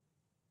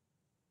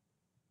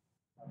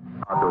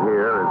To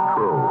hear is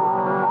true.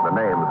 The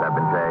names have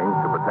been changed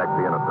to protect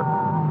the innocent.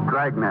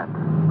 Dragnet,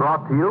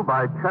 brought to you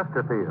by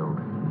Chesterfield.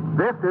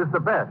 This is the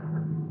best,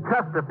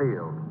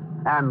 Chesterfield.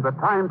 And the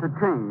time to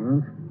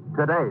change,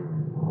 today.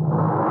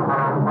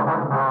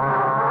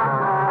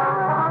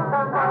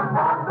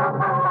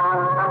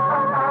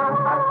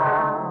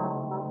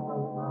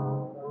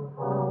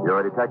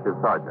 You're a detective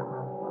sergeant.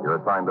 You're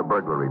assigned to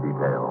burglary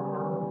detail.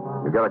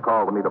 You get a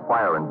call to meet a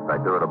fire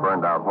inspector at a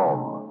burned-out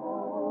home.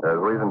 There's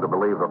reason to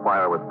believe the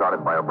fire was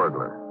started by a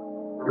burglar.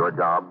 Your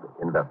job,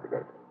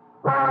 investigate.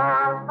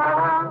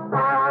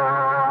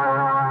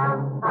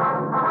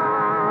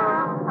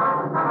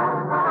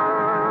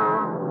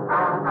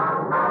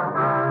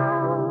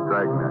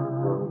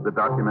 Dragnet, the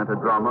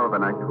documented drama of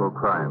an actual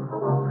crime.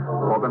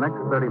 For the next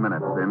 30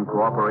 minutes, in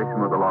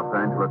cooperation with the Los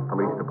Angeles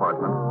Police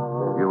Department,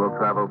 you will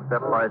travel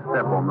step by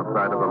step on the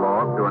side of the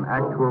law through an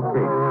actual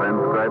case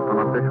transcribed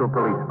from official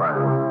police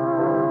files.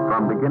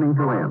 From beginning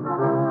to end,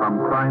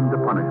 from crime to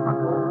punishment,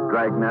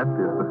 Dragnet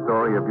is the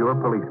story of your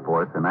police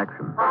force in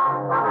action.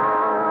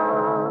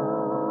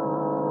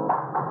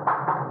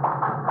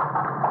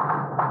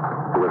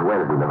 It was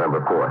Wednesday, November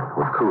 4th. It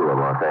was cool in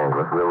Los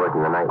Angeles. We were working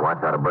the night watch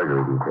out of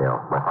burglary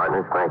detail. My partner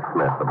is Frank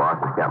Smith. The boss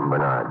is Captain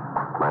Bernard.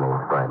 My name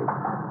is Friday.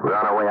 We were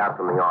on our way out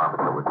from the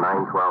office. It was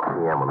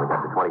 9:12 p.m. when we got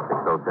to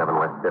 2607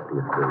 West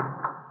 50th Street,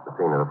 the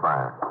scene of the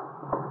fire.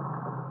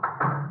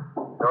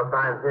 No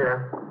signs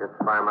here. Just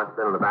the fire must have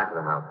been in the back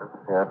of the house, huh?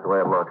 Yeah, that's the way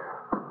it looks.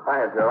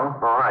 Hiya, Joe.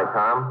 All right,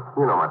 Tom.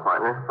 You know my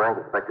partner,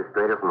 Frank, Inspector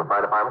Strader from the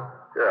fire department.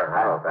 Sure.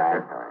 Hello,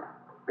 Frank.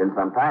 Been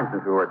some time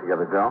since we worked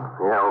together, Joe.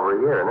 Yeah, over a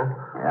year, isn't it?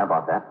 Yeah,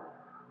 about that.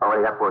 Oh, what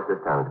do you got for us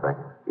this time,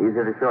 Inspector?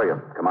 Easier to show you.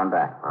 Come on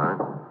back. All right.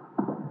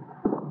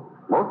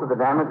 Most of the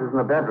damage is in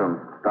the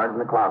bedroom.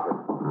 Started in the closet.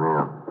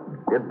 Yeah.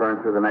 Did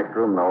burn through the next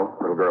room, though.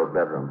 Little girl's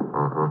bedroom.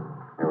 Mm-hmm.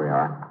 Here we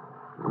are.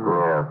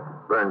 Yeah.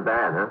 Burned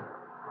bad, huh?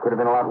 Could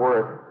have been a lot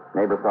worse.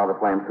 Neighbor saw the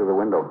flames through the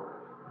window.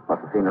 Must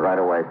have seen it right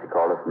away. She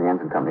called us, and the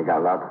engine company got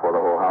out before the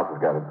whole house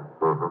was gutted.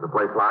 Mm-hmm. The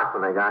place locked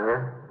when they got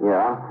here?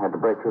 Yeah, had to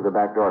break through the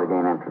back door to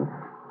gain entrance.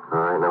 All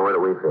right, now where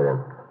do we fit in?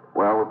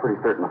 Well, we're pretty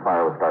certain the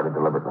fire was started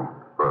deliberately.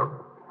 Oh.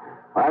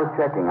 When I was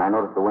checking, I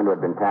noticed the window had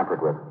been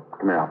tampered with.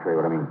 Come here, I'll show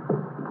you what I mean.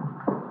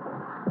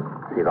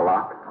 See the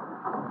lock?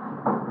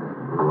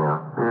 Yeah.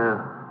 Yeah.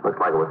 Looks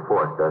like it was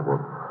forced, doesn't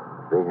it?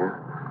 See here?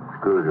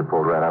 Screws are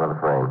pulled right out of the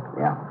frame.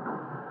 Yeah.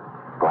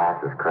 Glass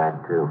is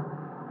cracked, too.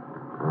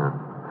 Yeah.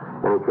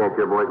 Any chance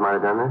your boys might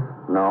have done this?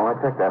 No, I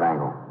checked that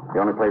angle. The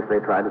only place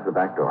they tried is the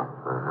back door.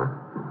 Uh-huh.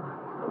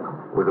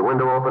 Was the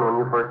window open when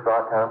you first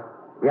saw it, Tom?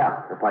 Yeah,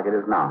 just like it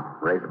is now.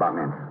 Raised about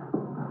an inch.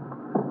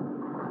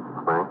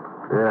 Frank?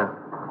 Yeah.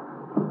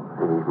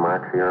 See these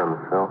marks here on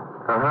the sill?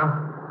 Uh-huh.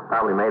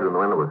 Probably made when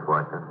the window was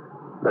forced, huh?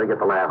 Better get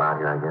the lab out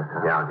here, I guess,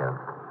 huh? Yeah, I'll get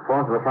him.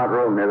 Phone's in the front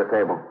room near the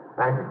table.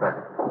 Thanks,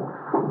 Inspector.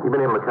 You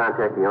been able to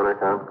contact the owner,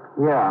 Tom?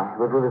 Yeah,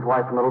 he was with his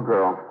wife and little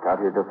girl. Got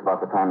here just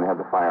about the time they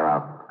had the fire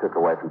out. Took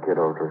her wife and kid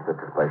over to her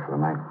sister's place for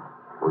the night.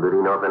 Well, did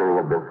he know if anything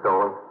had been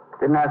stolen?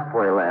 Didn't ask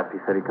before he left. He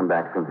said he'd come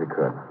back as soon as he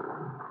could.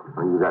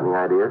 Well, you got any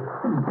ideas?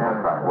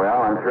 Well,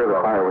 I'm sure the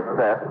fire was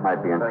set.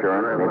 Might be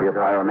insurance. Maybe a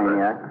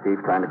pyromaniac.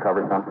 Thief trying to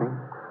cover something.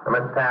 I'm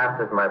at the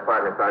task. This is my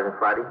partner, Sergeant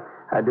Friday.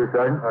 I do,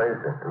 Sergeant. Oh,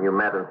 yes, sir. And you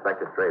met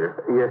Inspector Strader.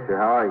 Yes, sir.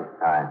 How are you?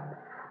 Hi.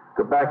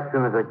 Got back as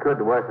soon as I could.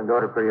 The wife and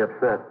daughter pretty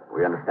upset.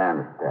 We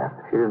understand, Mr. Taft.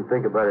 She didn't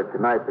think about it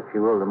tonight, but she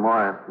will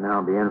tomorrow. Now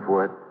I'll be in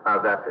for it.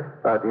 How's that, sir?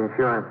 About the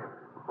insurance.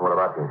 What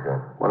about the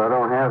insurance? Well, I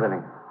don't have any.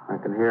 I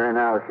can hear her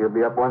now. She'll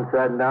be up one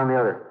side and down the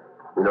other.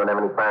 You don't have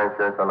any fire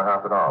insurance on the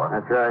house at all, huh?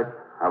 That's right.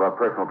 How about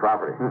personal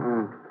property?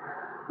 Mm-mm.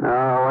 No,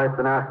 the wife's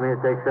been asking me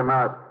to take some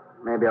out.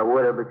 Maybe I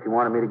would have, but she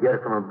wanted me to get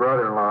it from her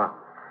brother-in-law.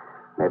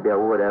 Maybe I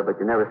would have, but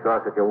you never saw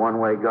such a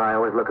one-way guy,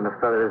 always looking to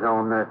feather his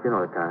own nest. You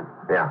know the kind.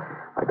 Yeah.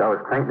 Like I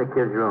was painting the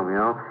kid's room, you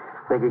know.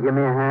 They could give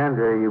me a hand,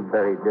 you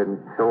bet he didn't.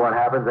 So what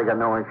happens? I got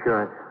no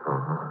insurance.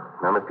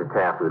 Now, Mr.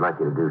 Taft, we'd like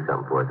you to do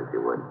something for us if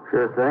you would.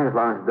 Sure thing, as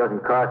long as it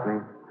doesn't cost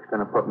me. It's going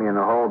to put me in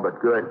the hole,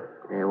 but good.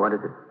 Hey, what is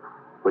it?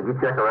 Would you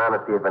check around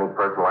and see if any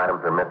personal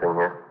items are missing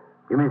here?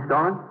 You mean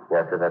stolen?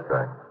 Yes, sir, that's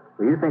right.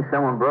 Well, you think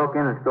someone broke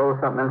in and stole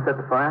something and set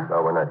the fire?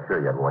 No, we're not sure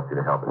yet. We want you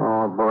to help us.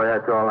 Oh, boy,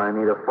 that's all I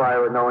need. A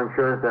fire with no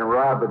insurance and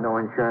rob with no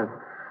insurance.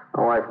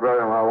 My wife's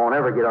brother-in-law won't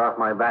ever get off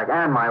my back,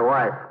 and my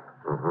wife.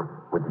 Mm-hmm.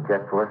 Would you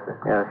check for us, sir?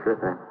 Yeah, sure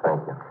thing.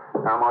 Thank you.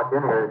 How much in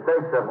here? It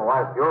takes something.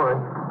 My wife's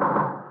yours.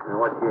 And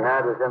what she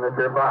had was in this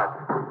here box.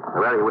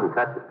 Well, you wouldn't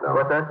touch it, though.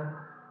 What's that?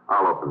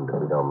 I'll open it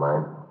if you don't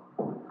mind.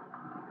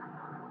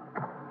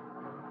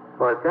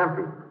 Well, it's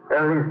empty.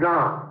 Everything's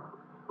gone.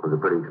 Was it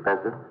pretty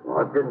expensive?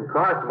 Well, it didn't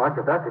cost much,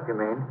 if that's what you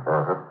mean.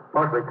 Uh-huh.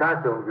 Mostly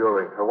costume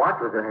jewelry. Her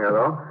watch was in here,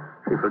 though.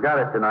 She forgot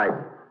it tonight.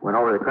 Went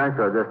over to the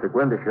Crenshaw district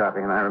window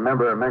shopping, and I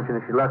remember her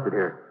mentioning she left it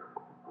here.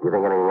 Do you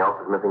think anything else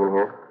is missing in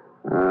here?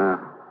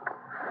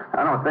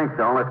 I don't think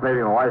so, unless maybe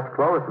my wife's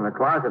clothes from the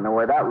closet. And the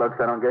way that looks,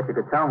 I don't guess you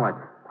could tell much.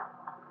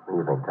 What do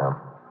you think, Tom?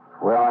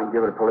 Well, I can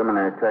give it a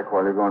preliminary check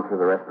while you're going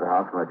through the rest of the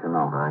house and let you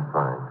know. All right,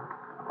 fine.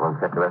 Want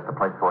to check the rest of the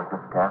place for us,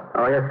 Mr. Taft?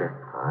 Oh, yes, sir.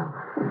 All right.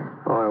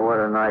 Boy, what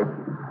a night.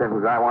 If a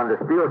guy wanted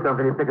to steal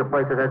something, he'd pick a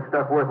place that had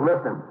stuff worth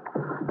lifting.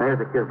 Now, here's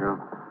the kids' room.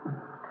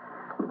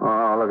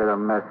 Oh, look at the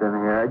mess in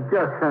here. I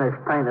just finished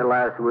painting it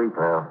last week.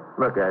 Well.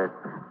 Look at it.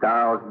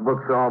 Dolls,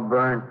 books all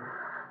burned.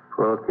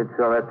 Poor little kid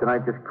saw that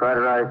tonight, just cried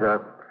her eyes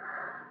out.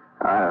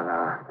 I don't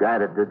know. The guy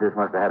that did this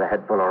must have had a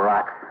head full of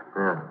rocks.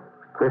 Yeah.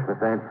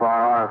 Christmas ain't far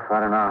off. I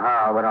don't know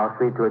how, but I'll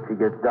see to it she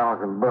gets dolls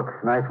and books.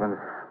 Nice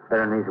ones.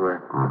 Better than these were.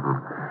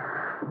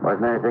 Mm-hmm.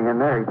 Wasn't anything in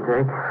there he'd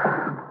take.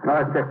 Now,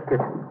 let's check the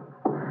kitchen.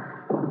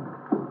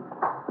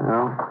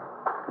 Well,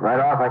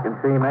 right off I can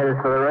see he made us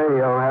for the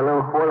radio. Had a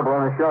little portable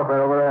on the shelf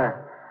right over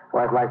there.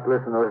 Wife likes to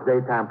listen to those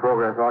daytime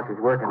programs while she's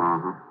working.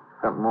 Mm-hmm.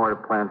 Something more to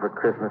plan for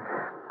Christmas.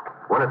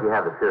 Wonder if you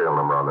have the serial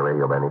number on the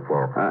radio by any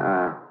chance.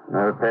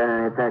 Never paid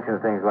any attention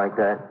to things like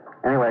that.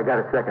 Anyway, I got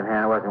it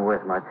secondhand. It wasn't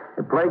worth much.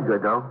 It played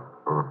good, though.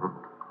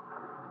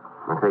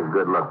 Mm-hmm. I'll take a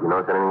good look. You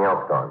notice anything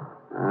else, Don?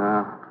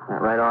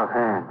 Not right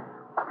offhand.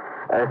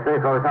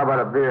 Say, fellas, how about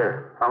a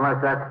beer?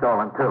 Unless that's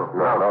stolen, too.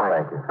 No,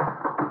 thank you.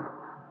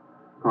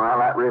 Well,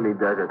 that really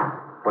does it.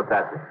 What's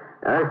that?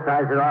 This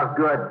ties it off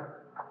good.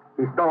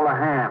 He stole a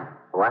ham.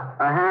 What?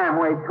 A ham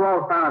weighed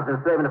 12 pounds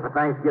and saving it for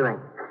Thanksgiving.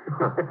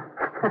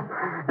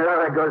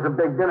 There goes a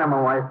big dinner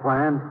my wife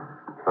planned.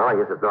 Well, I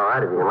guess it's all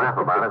right if you can laugh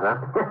about it, huh?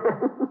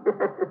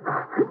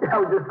 I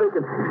was just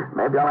thinking,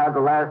 maybe I'll have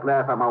the last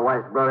laugh at my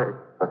wife's brother.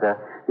 What's that?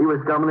 He was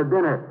coming to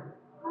dinner.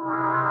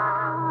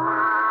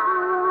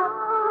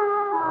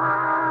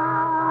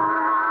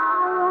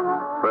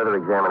 Further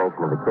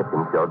examination of the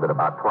kitchen showed that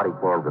about 20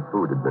 cans of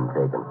food had been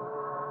taken.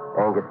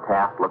 Angus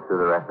Taft looked through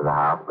the rest of the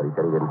house, but he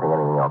said he didn't think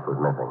anything else was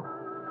missing.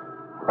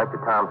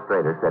 Inspector Tom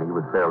Strader said he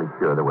was fairly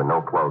sure there were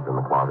no clothes in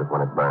the closet when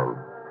it burned.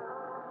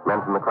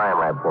 Men from the crime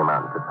lab came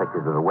out and took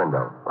pictures of the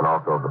window and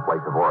also of the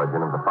place of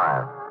origin of the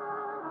fire.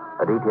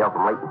 A detail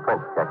from Leighton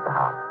Prince checked the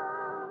house.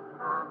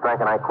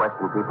 Frank and I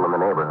questioned people in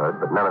the neighborhood,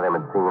 but none of them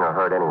had seen or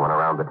heard anyone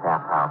around the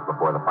Taft house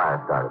before the fire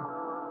started.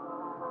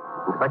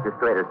 Inspector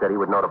Strader said he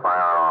would notify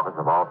our office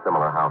of all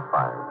similar house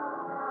fires.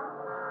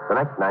 The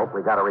next night,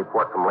 we got a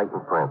report from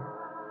Leighton Prince.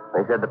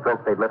 They said the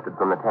prints they'd lifted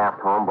from the Taft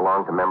home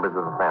belonged to members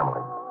of the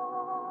family.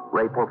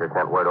 Ray Pinker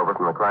sent word over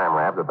from the crime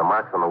lab that the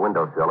marks on the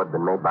windowsill had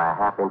been made by a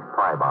half-inch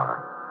pry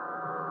bar.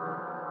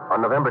 On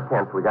November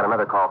 10th, we got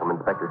another call from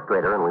Inspector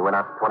Strader, and we went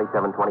out to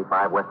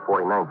 2725 West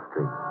 49th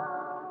Street.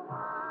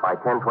 By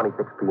 10:26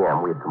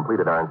 p.m., we had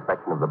completed our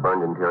inspection of the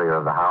burned interior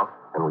of the house,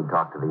 and we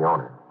talked to the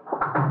owner.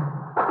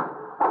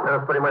 That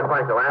was pretty much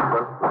like the last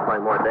one. Looks like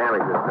more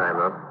damage this time,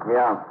 though.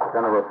 Yeah,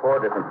 kind of 4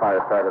 different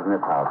fires started in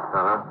this house.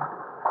 Uh-huh.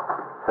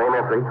 Same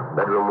entry,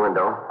 bedroom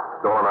window.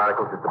 Stolen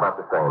articles just about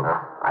the same, huh?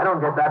 I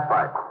don't get that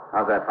part.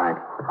 How's that, Frank?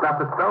 The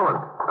stuff is stolen.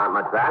 Not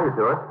much value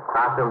to it.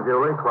 Costume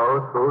jewelry,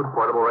 clothes, food,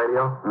 portable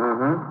radio.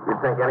 Mm-hmm. You'd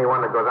think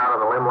anyone that goes out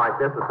on a limb like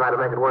this would try to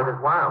make it worth his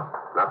while.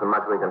 Nothing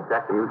much we can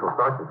check the usual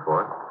sources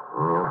for.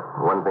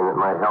 One thing that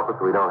might help us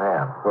we don't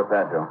have. What's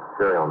that, Joe?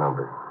 Serial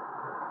numbers.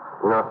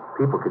 You know, if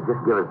people could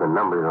just give us the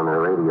numbers on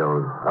their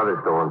radios, other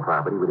stolen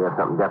property, we'd have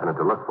something definite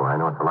to look for. I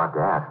know it's a lot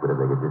to ask, but if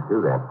they could just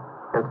do that.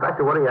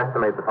 Inspector, what do you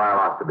estimate the fire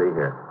loss to be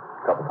here?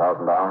 $2,000.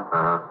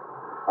 Uh-huh.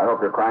 I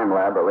hope your crime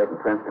lab or Leighton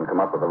Prince can come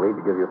up with a lead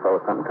to give you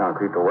fellows something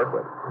concrete to work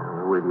with.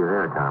 With you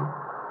there, Tom.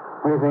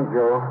 What do you think,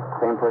 Joe?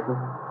 Same person?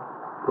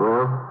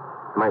 Well,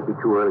 might be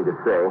too early to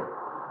say,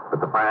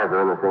 but the fires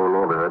are in the same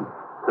neighborhood.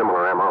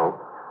 Similar M.O.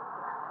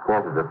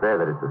 Chances are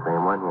fair that it's the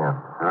same one, yeah.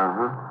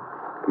 Uh-huh.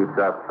 Keeps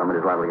up.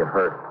 Somebody's liable to get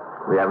hurt.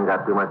 We haven't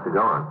got too much to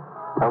go on.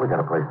 Well, we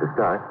got a place to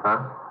start. Huh?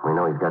 We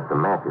know he's got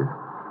some matches.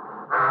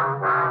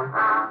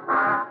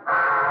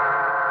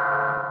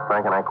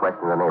 Frank and I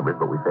questioned the neighbors,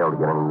 but we failed to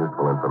get any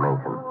useful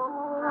information.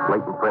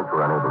 Leighton Prince were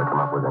unable to come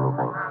up with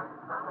anything.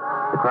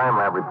 The crime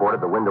lab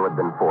reported the window had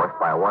been forced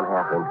by a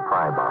 1/2-inch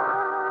pry bar.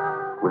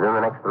 Within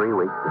the next 3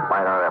 weeks,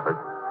 despite our efforts,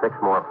 6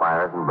 more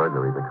fires and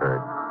burglaries occurred.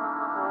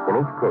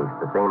 In each case,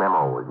 the same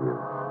M.O. was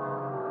used.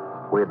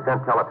 We had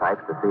sent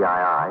teletypes to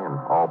CII and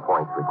all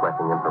points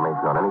requesting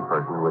information on any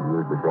person who had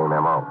used the same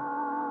M.O.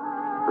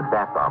 The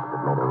staff's office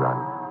had made a run.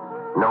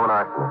 Known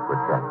arsonists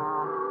were checked.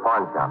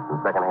 Pawn shops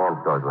and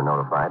second-hand stores were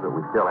notified, but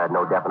we still had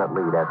no definite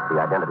lead as to the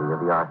identity of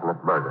the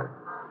arsonist burglar.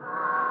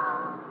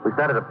 We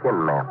started a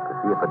pin map to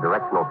see if a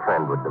directional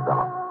trend would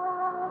develop.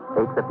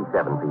 8:57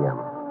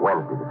 p.m.,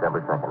 Wednesday,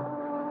 December 2nd.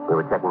 We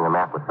were checking the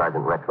map with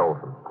Sergeant Rex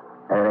Olson.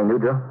 Anything new,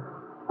 Joe?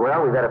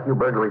 Well, we've had a few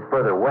burglaries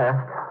further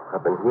west,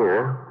 up in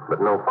here, but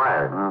no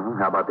fires. Mm-hmm.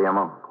 How about the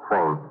M.O.?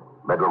 Same.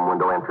 Bedroom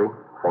window entry,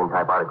 same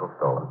type article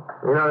stolen.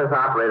 You know, this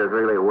operator's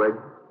really a wig.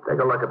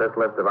 Take a look at this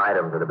list of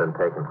items that have been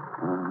taken.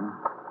 Mm-hmm.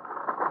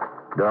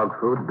 Dog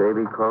food,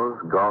 baby clothes,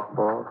 golf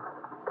balls,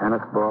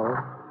 tennis balls,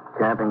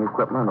 camping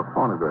equipment, and a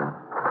phonograph.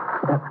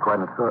 That's quite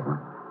an assortment.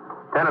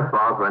 Tennis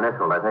balls were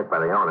initialed, I think, by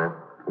the owner.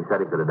 He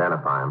said he could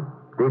identify them.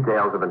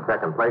 Details have been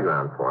checking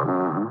playgrounds for him.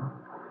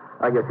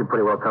 Mm-hmm. I guess you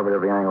pretty well covered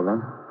every angle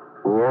then.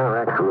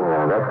 Yeah, actually,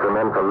 extra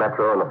men from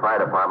Metro and the fire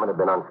department have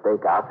been on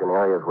stakeouts in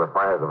areas where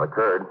fires have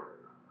occurred.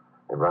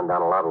 They've run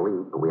down a lot of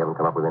leads, but we haven't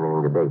come up with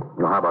anything to date.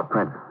 How about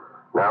Prince?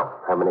 No,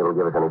 haven't been able to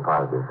give us any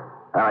positives.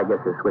 Well, I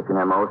guess they're switching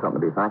MO, something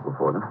to be thankful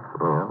for, then.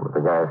 Yeah, but the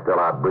guy is still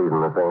out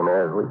breathing the same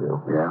air as we do.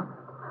 Yeah.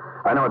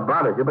 I know it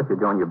bothers you, but you're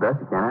doing your best.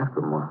 You can't ask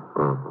for more.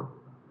 Mm-hmm.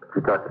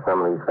 You talk to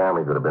some of these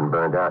families that have been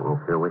burned out, and you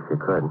sure wish you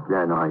could.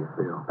 Yeah, I know how you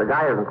feel. The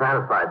guy isn't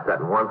satisfied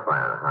setting one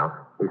fire in a house.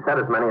 He set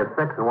as many as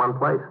 6 in one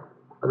place.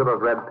 Look at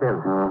those red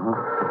pins. Mm-hmm.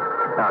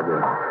 I'll get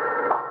it.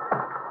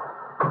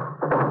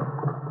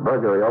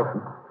 Burglary,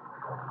 Olson.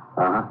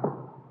 Uh-huh.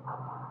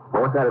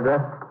 Well, what's that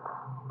address?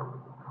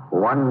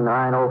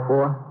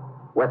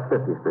 1904 West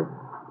 50th Street.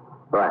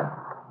 Right.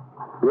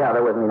 Yeah,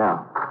 they're with me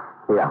now.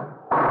 Yeah.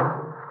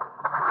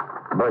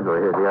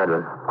 Burglary, here's the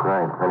address.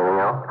 Right. Anything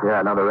else?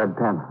 Yeah, another red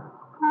pen.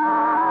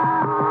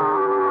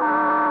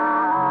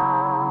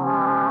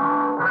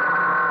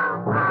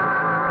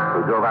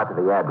 We drove out to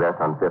the address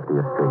on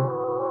 50th Street.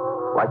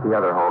 Like the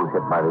other homes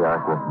hit by the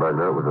arsonist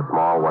burglar, it was a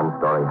small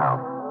one-story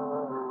house.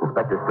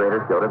 Inspector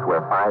Strader showed us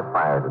where 5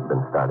 fires had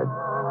been started.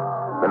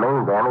 The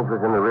main damage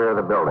was in the rear of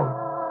the building.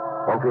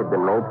 Entry had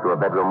been made through a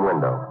bedroom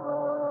window.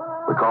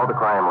 We called the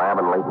crime lab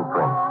and latent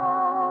prints.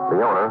 The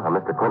owner, a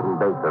Mr. Quentin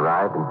Bates,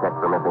 arrived and checked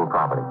for missing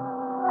property.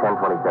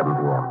 10:27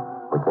 p.m.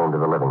 We came to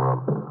the living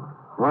room.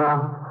 Well,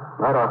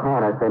 right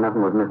offhand, I'd say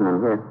nothing was missing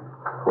in here.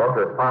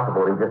 Walter, it's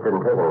possible he just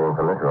didn't take anything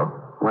from this room.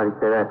 Why do you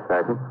say that,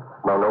 Sergeant?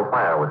 Well, no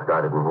fire was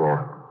started in here.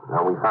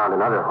 Now, we found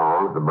in other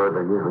homes, the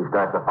burglar usually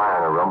starts a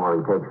fire in a room where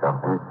he takes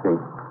something. Let's see.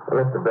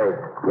 Mr.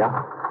 Bates.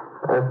 Yeah?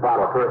 This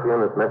bottle of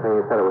perfume that's missing,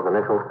 you said it was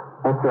initials?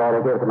 That's right.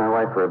 I gave it to my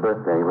wife for her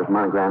birthday. It was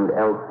monogrammed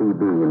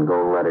LCB in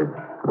gold letters.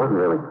 It wasn't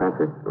really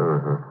expensive.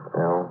 Mm-hmm.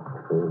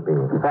 LCB.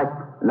 In fact,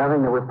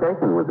 nothing that was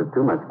taken was of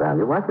too much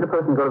value. Why should a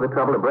person go to the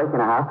trouble of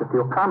breaking a house to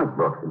steal comic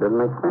books? It doesn't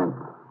make sense.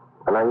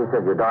 And now you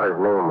said your daughter's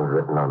name was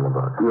written on the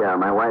book. Yeah,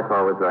 my wife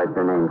always writes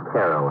her name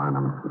Carol on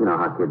them. You know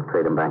how kids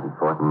trade them back and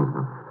forth.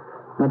 Mm-hmm.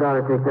 My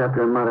daughter takes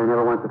after her mother,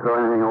 never wants to throw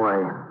anything away.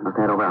 I've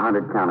had over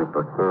 100 comic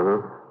books.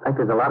 Mm-hmm. In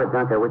fact, there's a lot of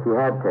junk I wish he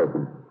had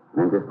taken.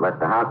 And just left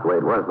the house the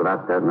way it was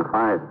without starting the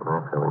fires.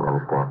 That's so we can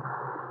understand.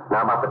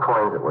 Now about the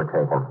coins that were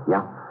taken.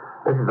 Yeah?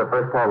 This is the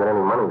first time that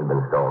any money's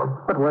been stolen.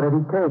 But what did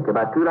he take?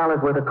 About $2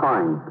 worth of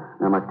coins.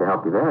 Not much to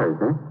help you there, is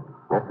there?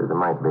 Yes, as it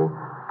might be.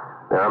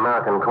 They're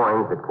American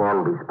coins that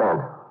can be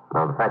spent.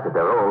 Now, the fact that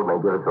they're old may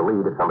give us a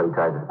lead if somebody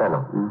tries to spend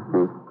them.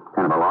 Mm-hmm.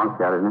 Kind of a long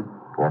shot, isn't it?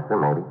 Yes, sir,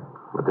 maybe.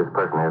 But this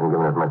person hasn't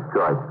given us much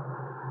choice.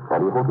 Now,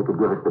 do you think you could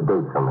give us the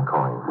dates on the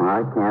coins? Well,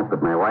 I can't,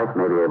 but my wife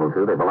may be able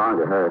to. They belong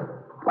to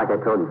her. Like I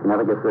told you, she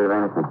never gets rid of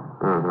anything.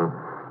 Mm-hmm.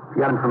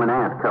 She got them from an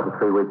aunt a couple,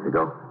 3 weeks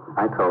ago.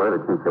 I told her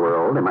that since they were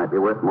old, they might be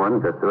worth more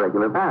than just the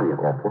regular value.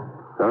 Yes, sir.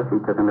 So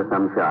she took them to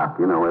some shop,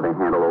 you know, where they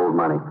handle old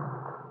money.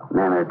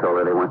 Man there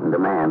told her they weren't in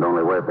demand,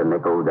 only worth a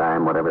nickel,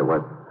 dime, whatever it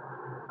was.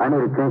 I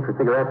needed change for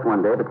cigarettes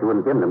one day, but she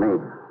wouldn't give them to me.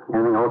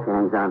 Anything old she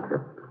hangs on to.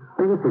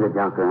 Well, you can see the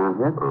junk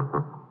around here. Mm-hmm.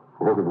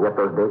 You think you can get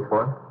those dates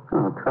for us?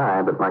 I'll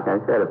try, but like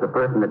I said, if the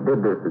person that did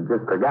this had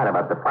just forgot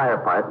about the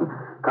fire part and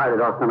carted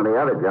off some of the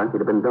other junk,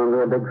 he'd have been doing me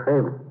a big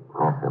favor.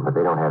 Yes, sir, but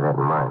they don't have that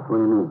in mind. What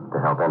do you mean? To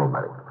help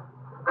anybody.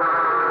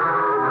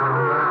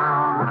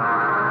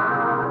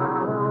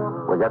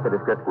 We got the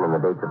description and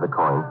the dates of the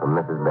coins from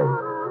Mrs.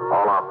 Bates.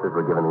 All officers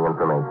were given the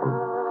information.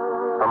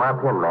 From our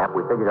pin map,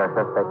 we figured our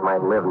suspect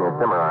might live near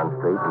Cimarron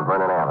Street and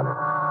Vernon Avenue.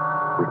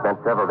 We spent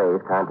several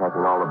days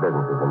contacting all the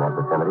businesses in that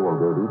vicinity and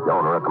gave each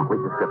owner a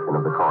complete description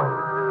of the coins.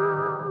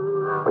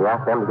 We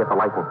asked them to get the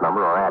license number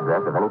or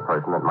address of any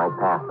person that might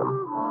pass them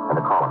and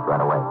to call us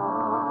right away.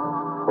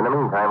 In the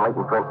meantime,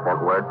 Leighton Print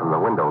sent word from the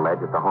window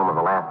ledge at the home of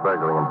the last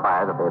burglary and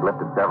fire that they had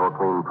lifted several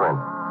clean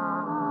prints.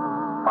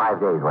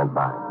 5 days went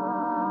by.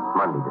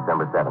 Monday,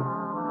 December 7th.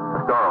 The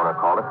store owner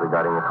called us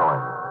regarding the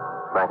coins.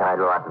 Frank and I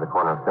drove out to the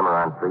corner of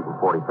Cimarron Street and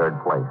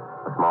 43rd Place,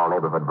 a small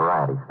neighborhood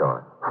variety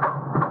store.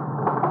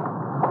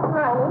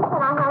 Morning,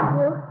 can I help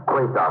you?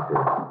 Police officer.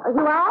 Oh,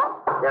 you are?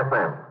 Yes,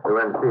 ma'am. We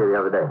went to see you the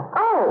other day.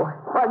 Oh,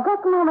 well,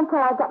 just a moment till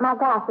I get my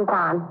glasses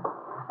on.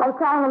 I was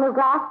trying a new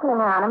glass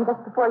cleaner on them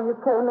just before you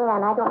came in.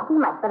 I don't see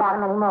much without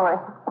them anymore.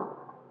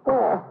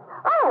 There.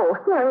 Oh,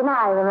 Siri,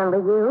 now I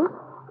remember you.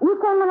 You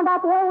came in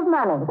about the old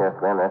money. Yes,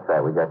 ma'am, that's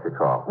right. We got your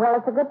call. Well,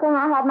 it's a good thing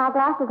I had my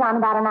glasses on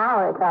about an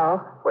hour ago.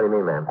 What do you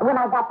mean, ma'am? When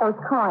I got those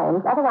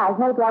coins. Otherwise,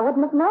 maybe I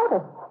wouldn't have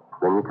noticed.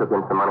 Then you took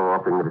in some money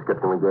answering the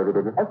description we gave you,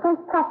 did you? The first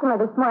customer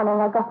this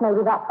morning, I guess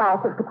maybe that's why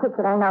I took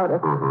particular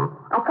notice.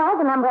 Mm-hmm. I called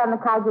the number on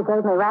the card you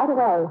gave me right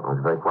away. It was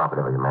very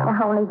cooperative of you, ma'am.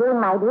 Only doing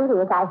my duty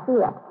as I see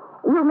it.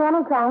 You men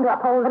are trying to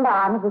uphold the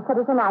law, and as a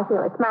citizen, I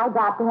feel it's my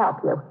job to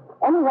help you.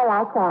 Any way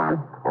I can.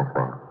 Yes,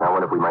 ma'am. Now,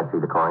 what if we might see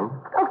the coins?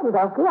 Okie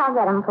dokie, I'll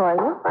get them for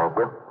you. Thank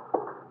you.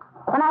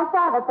 When I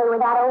saw that they were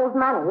that old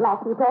money,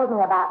 like you told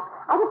me about,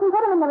 I didn't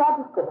put them in the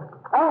register.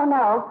 Oh,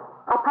 no.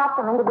 I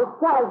popped them into this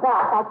jelly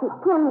box I keep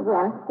pins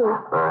in, see?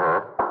 Uh-huh.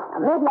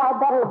 Maybe I'd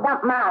better dump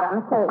them out on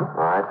the safe.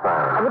 All right,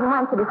 fine. I wouldn't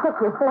want you to stick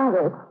your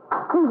fingers.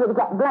 It's easy to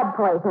get blood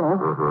poisoning.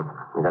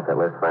 Mm-hmm. You got that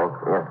list, Frank?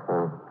 Yes.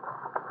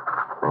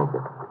 Thank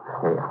you.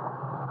 Here.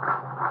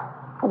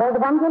 Are they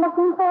the ones you're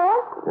looking for?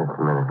 Just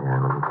a minute here.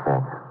 Let me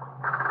check.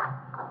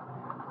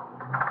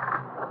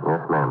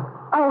 Yes, ma'am.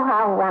 Oh,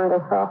 how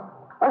wonderful.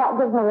 Well, that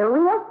gives me a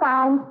real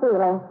fine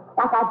feeling,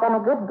 like I've done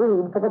a good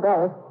deed for the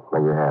day.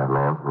 Well, you have,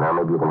 ma'am. Now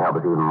maybe you can help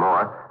us even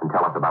more and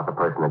tell us about the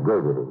person that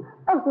gave you these.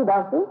 Okie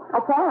dokie.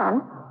 I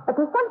can. But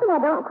there's something I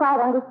don't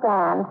quite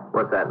understand.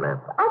 What's that, ma'am?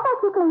 I thought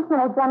you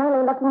policemen are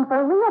generally looking for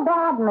real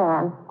bad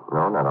men.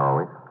 No, not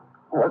always.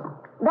 That's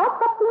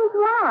what seems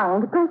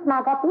wrong. The person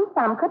I got these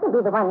from couldn't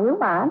be the one you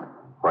want.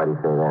 Why do you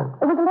say that?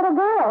 It was a little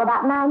girl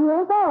about 9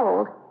 years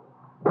old.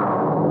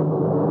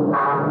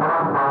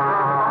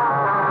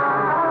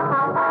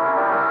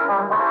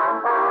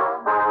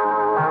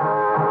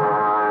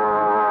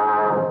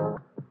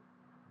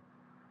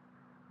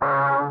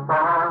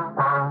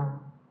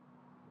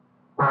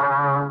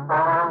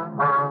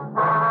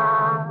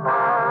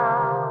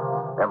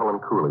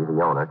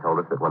 The owner told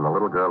us that when the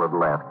little girl had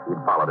left, he'd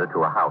followed her to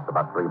a house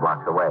about 3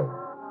 blocks away.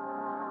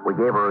 We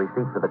gave her a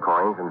receipt for the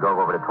coins and drove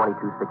over to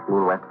 2216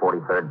 West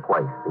 43rd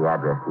Place, the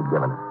address he'd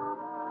given us.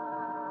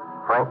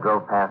 Frank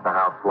drove past the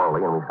house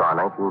slowly, and we saw a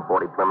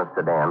 1940 Plymouth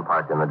sedan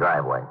parked in the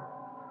driveway.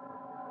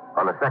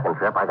 On the second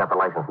trip, I got the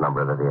license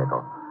number of the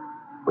vehicle.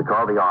 We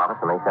called the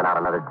office, and they sent out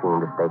another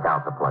team to stake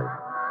out the place.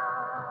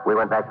 We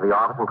went back to the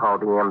office and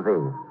called DMV.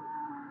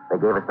 They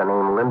gave us the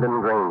name Lyndon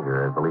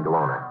Granger as the legal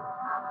owner.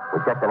 We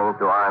checked the name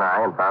through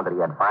R&I and found that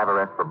he had 5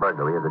 arrests for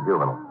burglary as a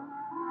juvenile.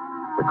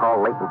 We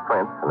called Leighton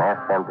Prince and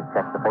asked them to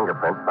check the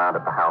fingerprints found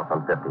at the house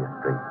on 50th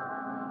Street.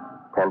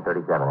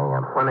 10:37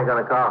 a.m. When are they going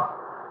to call?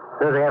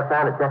 As soon as they have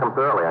time to check them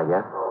thoroughly, I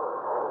guess.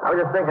 I was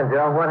just thinking,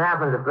 Joe, what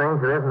happens if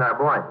Granger isn't our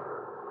boy?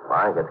 Well,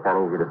 I think it's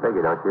kind of easy to figure,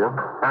 don't you?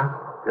 Huh?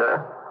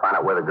 Sure. Find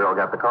out where the girl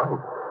got the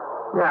coins.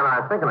 Yeah, but I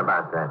was thinking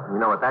about that. You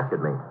know what that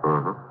could mean?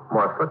 Mm-hmm.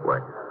 More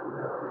footwork.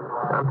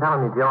 I'm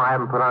telling you, Joe, I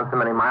haven't put on so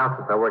many miles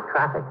since I worked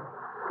traffic.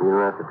 You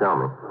don't have to tell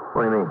me.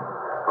 What do you mean?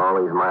 All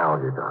these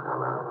miles you're talking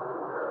about.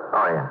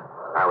 Oh, yeah.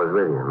 I was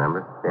with you,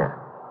 remember? Yeah.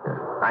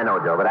 I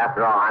know, Joe, but after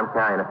all, I'm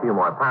carrying a few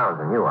more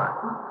pounds than you are.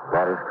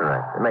 That is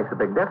correct. It makes a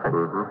big difference.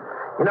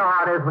 Mm-hmm. You know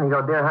how it is when you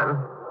go deer hunting?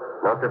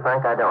 No, Sir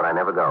Frank, I don't. I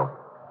never go.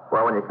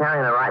 Well, when you're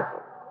carrying a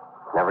rifle.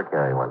 Never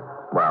carry one.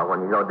 Well,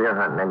 when you go deer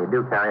hunting and you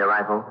do carry a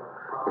rifle,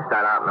 you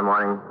start out in the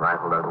morning,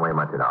 rifle doesn't weigh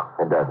much at all.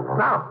 It doesn't. Huh?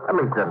 No, at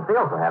least it doesn't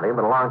feel so heavy,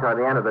 but along toward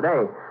the end of the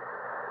day,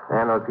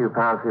 and those few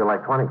pounds feel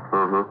like 20.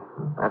 Mm-hmm.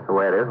 That's the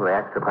way it is with the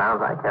extra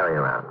pounds I carry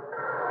around.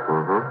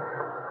 Mm-hmm.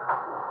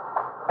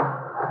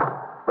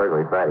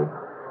 Burglary Friday.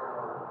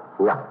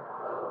 Yeah.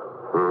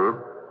 Mm-hmm.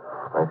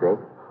 I see.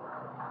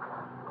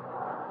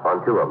 On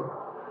 2 of them.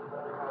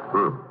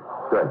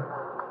 Good.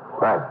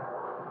 Right.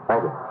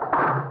 Thank you.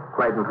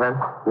 Clayton Prince?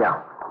 Yeah.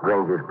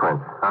 Granger's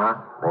prints. Uh-huh.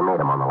 They made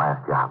them on the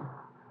last job.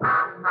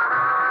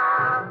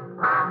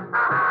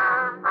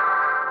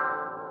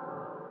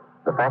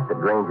 The fact that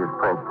Granger's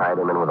prints tied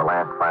him in with the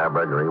last fire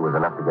burglary was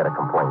enough to get a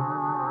complaint,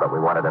 but we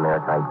wanted an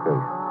airtight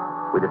case.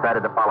 We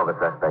decided to follow the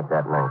suspect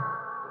that night.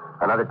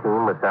 Another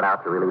team was set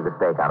out to relieve the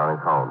stakeout on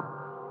his home.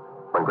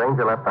 When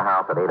Granger left the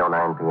house at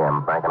 8:09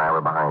 p.m., Frank and I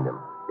were behind him.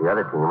 The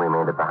other team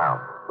remained at the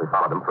house. We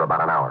followed him for about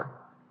an hour.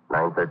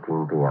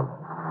 9:13 p.m.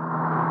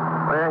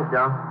 What do you think,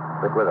 Joe?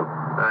 Stick with him.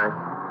 All right.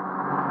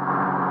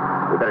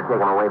 We better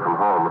take him away from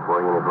home before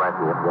he and his wife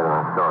can get together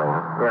on a story,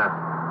 huh? Yeah.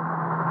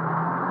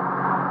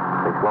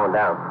 He's slowing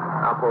down.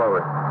 I'll pull over.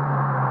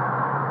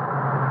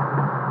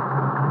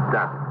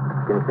 Stop.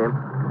 Can you see him?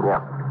 Yeah.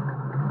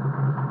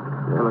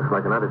 It looks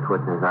like another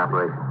twitch in his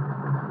operation.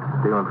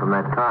 Stealing from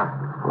that car.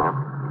 Yeah.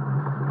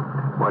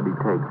 What did he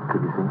take?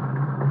 Could you see?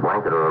 A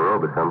blanket or a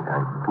robe of some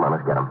kind. Come on,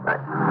 let's get him. All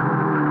right.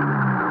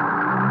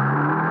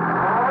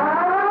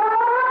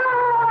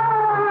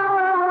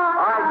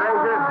 All right,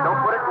 Granger.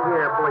 Don't put it in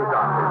gear, police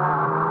officer.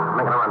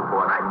 Making a run for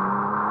it. Right.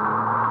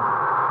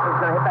 He's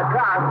going to hit that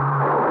car.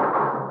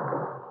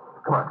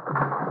 Come on.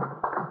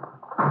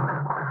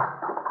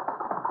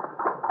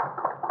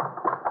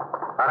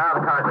 Out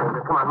of the car,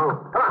 Granger. Come on, move.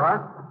 Come on. What?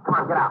 Come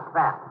on, get out.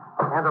 Fast.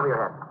 Hands over your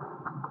head.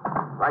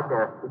 Right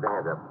there. Keep your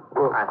hands up.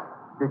 All right.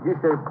 Did you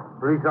say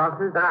police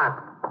officers? Yeah.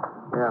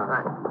 Yeah. All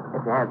right.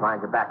 Get your hands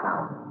behind your back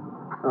now.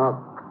 Oh,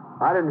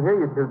 I didn't hear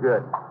you too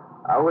good.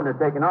 I wouldn't have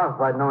taken off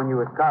if I'd known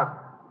you was cops.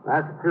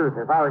 That's the truth.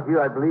 If I was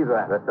you, I'd believe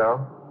that. That's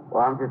so?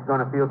 Well, I'm just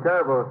going to feel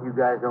terrible if you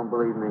guys don't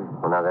believe me.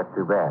 Well, now that's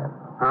too bad.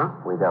 Huh?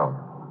 We don't.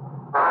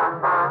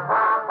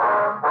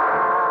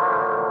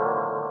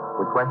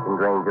 We questioned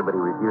Granger, but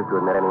he refused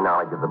to admit any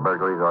knowledge of the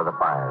burglaries or the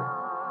fires.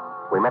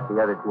 We met the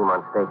other team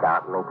on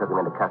stakeout, and they took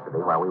him into custody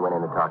while we went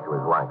in to talk to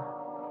his wife.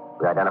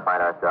 We identified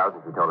ourselves,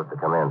 and she told us to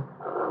come in.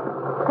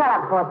 Shut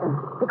up, Fortune.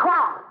 Be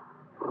quiet.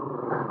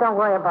 Don't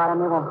worry about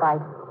him. He won't bite.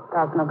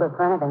 Dog's no good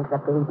for anything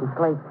except to eat and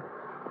sleep.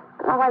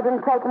 Oh, I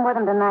didn't take him with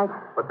him tonight.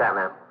 What's that,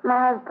 ma'am?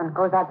 My husband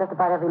goes out just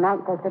about every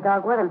night and takes the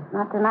dog with him.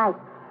 Not tonight.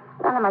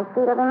 None of my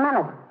feet every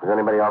minute. Is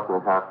anybody else in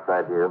this house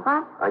besides you?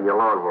 What? Are you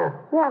alone here?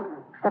 Yeah,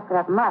 except for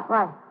that mutt.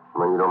 Why?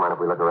 Well, you don't mind if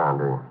we look around,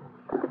 do you?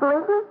 Don't you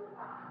believe me?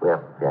 We have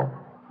to check.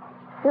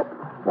 Sure.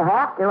 You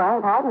have to. I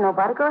ain't hiding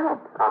nobody. Go ahead.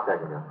 I'll check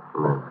it, Joe.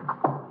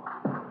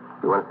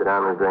 You want to sit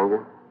down, Miss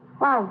Granger?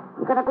 Why?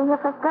 You gonna be here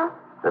for stuff?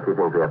 There are a few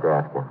things we have to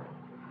ask you.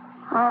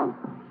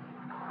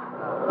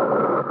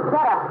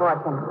 Shut up,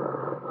 Fortune.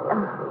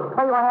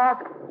 What do you want to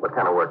ask? What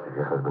kind of work does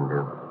your husband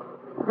do?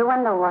 He's a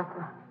window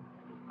washer.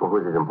 Well,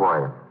 who's his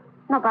employer?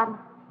 Nobody.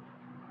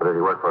 Does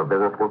he work for a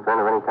business concern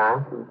of any kind?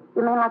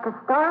 You mean like a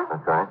store?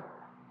 That's right.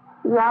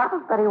 Yeah,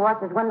 but he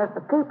watches windows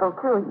for people,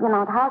 too. You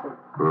know, at houses.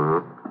 Mm-hmm.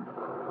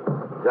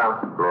 Joe,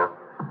 Yeah.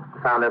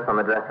 found this on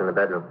the dresser in the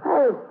bedroom.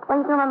 Hey, what are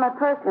you doing with my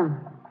perfume?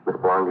 This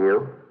belonged to you?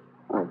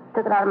 You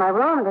took it out of my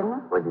room, didn't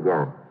you? Where'd you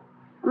get it?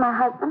 My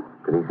husband?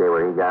 Did he say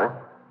where he got it?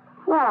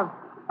 Yeah,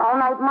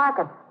 all-night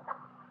market.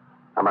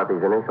 How about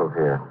these initials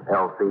here?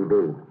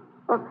 LCB.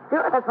 Well,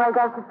 sure, that's why I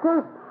got the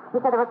chief. He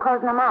said they were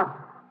closing them out.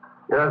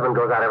 Your husband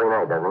goes out every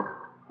night, doesn't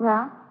he?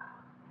 Yeah?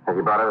 Has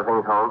he brought other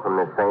things home from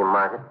this same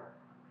market?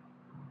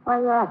 Why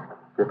you ask?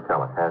 Just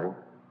tell us, has he?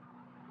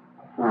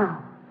 Yeah.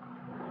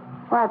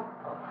 What?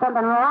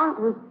 Something wrong?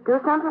 Did he do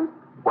something?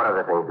 What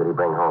other things did he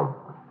bring home?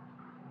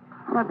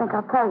 I don't think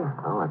I'll tell you.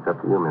 Oh, that's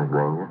up to you, Miss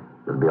Granger.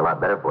 It would be a lot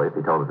better for you if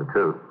he told us the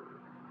truth.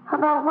 How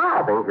about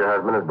what? Things your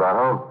husband has brought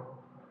home.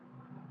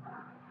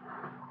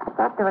 I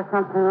thought there was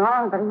something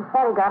wrong, but he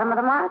said he got them at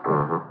the market.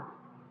 Mm-hmm.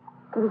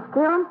 Did he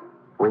steal them?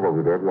 We think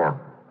he did, yeah.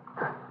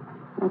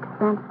 Makes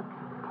sense.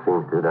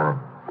 Seems to, doesn't it?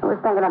 I was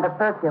thinking of the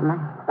perfume. I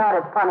thought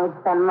it's funny he'd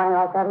spend money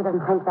like that. He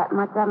doesn't think that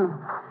much of me.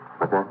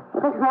 What's that? He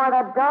thinks more of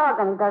that dog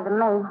than he does of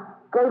me.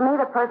 Gave me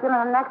the perfume,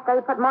 and the next day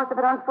he put most of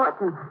it on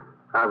Fortune.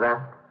 How's that?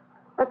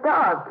 The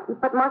dog. He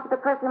put most of the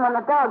perfume on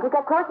the dog. You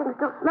get close, you can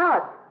still smell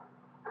it.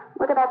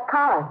 Look at that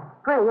collar.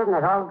 Pretty, isn't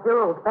it? All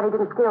jewels. Bet he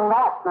didn't steal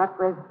that. Not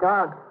for his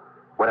dog.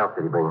 What else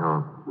did he bring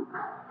home?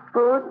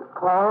 Food,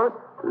 clothes,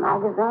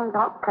 magazines,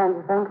 all kinds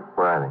of things.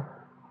 Where are they?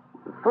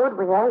 Food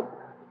we ate.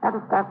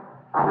 Other stuff,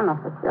 I don't know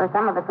for sure.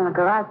 Some of it's in the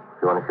garage.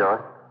 You want to show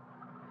us?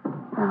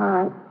 All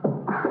right.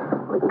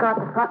 We can go out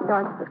the front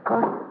door just as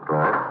close. All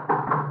right.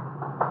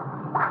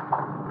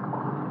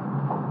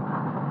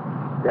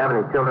 Do you have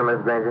any children,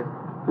 Miss Granger?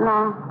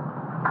 No.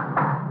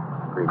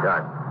 Pretty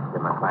dark.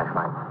 Get my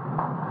flashlight.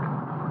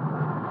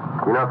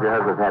 You know if your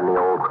husband's had any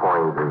old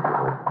coins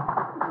recently?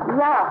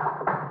 Yeah.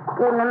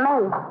 Gave them to me.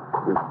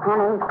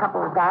 Pennies, a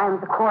couple of dimes,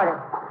 a quarter.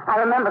 I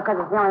remember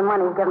because it's the only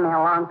money he's given me in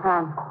a long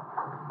time.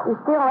 You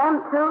steal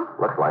them, too?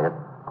 Looks like it.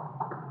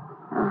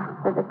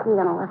 There's a key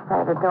on the left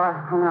side of the door.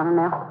 Hang on a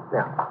minute.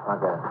 Yeah, I'll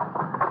get it.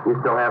 You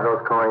still have those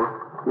coins?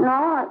 No,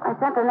 I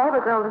sent the neighbor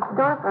girl to the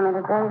store for me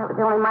today. That was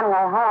the only money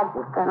I had.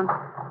 She spent them.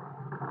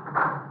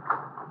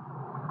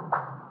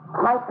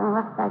 Lights on the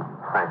left side.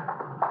 Thanks.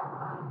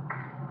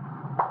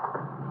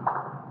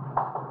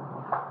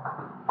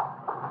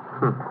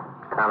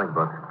 Comic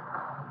books.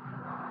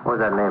 What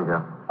was that name,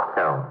 Joe?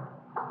 Carol.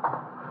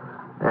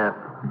 Yeah,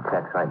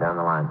 checks right down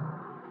the line.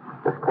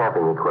 This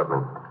camping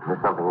equipment. Is this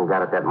something you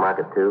got at that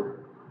market, too?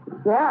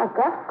 Yeah, I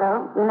guess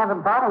so. You never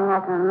bought any, I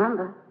can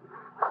remember.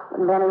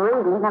 Wouldn't be any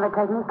reason. He'd never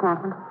take me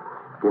camping.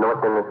 Do you know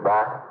what's in this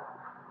box?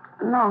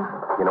 No.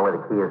 You know where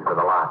the key is for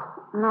the lock?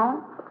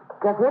 No.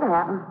 Guess you'd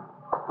have him.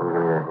 Let me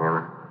give you that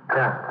hammer.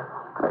 Yeah.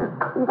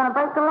 You gonna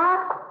break the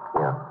lock?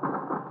 Yeah.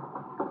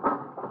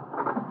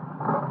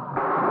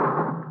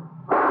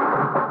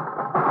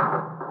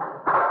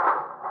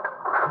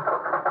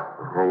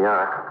 Here you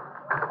are.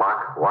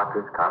 Clocks,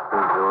 watches,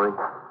 costumes, jewelry.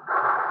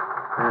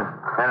 Yeah.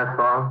 Tennis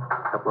ball,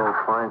 a couple old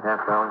coins,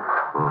 $50.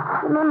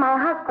 Mm-hmm. You mean my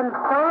husband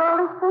stole all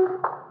these things?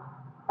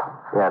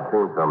 Yeah, it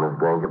seems so, Miss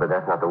Granger, but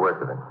that's not the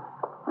worst of it.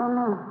 I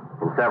mean,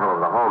 In several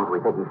of the homes, we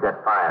think he set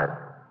fires.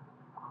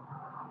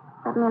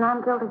 that mean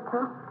I'm guilty,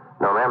 too?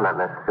 No, ma'am, not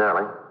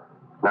necessarily.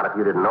 Not if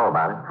you didn't know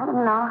about it. I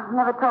didn't know. He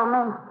never told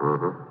me.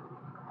 Mm-hmm.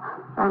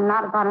 I'm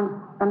not about him,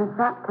 then it's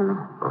up to me.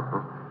 Mm-hmm.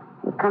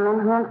 You come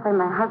in here and say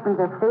my husband's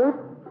a thief.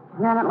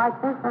 Hearing it like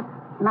this, that's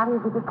not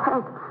easy to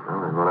take. Well,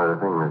 there's one other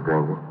thing, Miss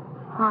Granger.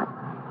 What?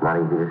 Not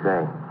easy to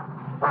say.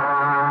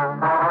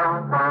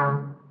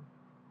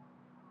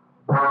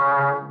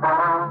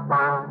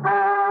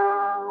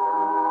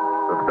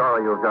 The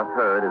story you've just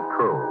heard is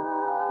true.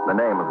 The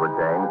names were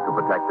changed to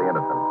protect the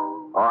innocent.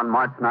 On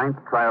March 9th,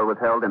 trial was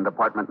held in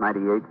Department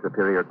 98,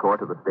 Superior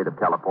Court of the State of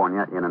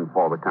California, in and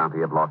for the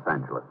County of Los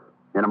Angeles.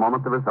 In a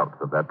moment, the results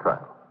of that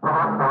trial.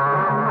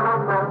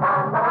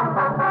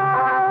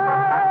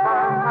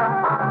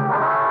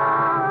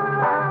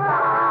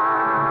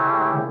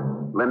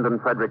 Lyndon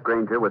Frederick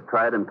Granger was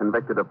tried and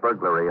convicted of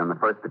burglary on the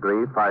first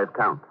degree, 5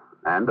 counts,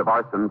 and of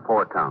arson,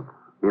 4 counts.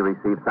 He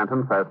received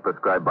sentence as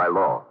prescribed by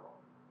law.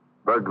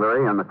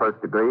 Burglary on the first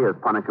degree is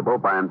punishable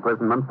by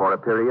imprisonment for a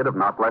period of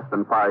not less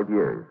than 5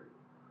 years.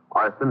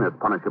 Arson is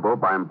punishable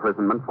by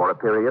imprisonment for a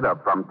period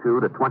of from 2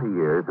 to 20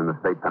 years in the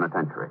state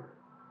penitentiary.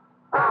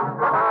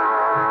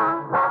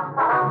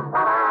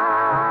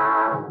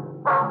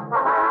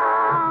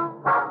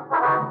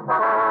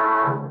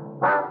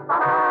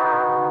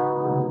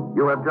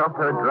 You have just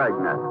heard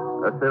Dragnet,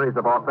 a series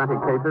of authentic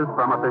cases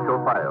from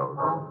official files.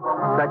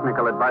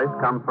 Technical advice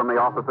comes from the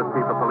Office of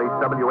Chief of Police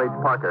W.H.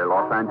 Parker,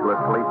 Los Angeles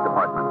Police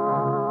Department.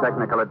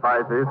 Technical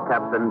advisors,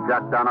 Captain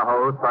Jack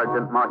Donahoe,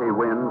 Sergeant Marty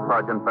Wynn,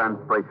 Sergeant Vance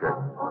Brasher.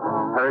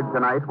 Heard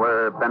tonight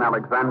were Ben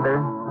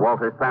Alexander,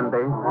 Walter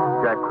Sandy,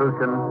 Jack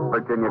Crucian,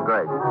 Virginia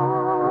Gregg.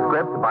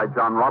 Script by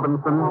John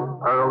Robinson,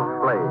 Earl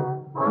Schley.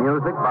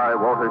 Music by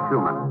Walter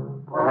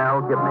Schumann.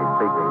 Hal Gibney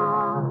speaking.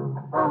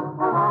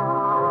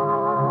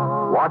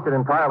 Watch watch an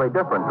entirely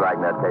different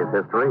Dragnet case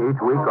history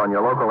each week on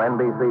your local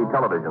NBC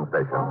television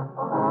station.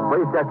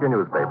 Please check your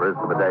newspapers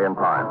for the day and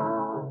time.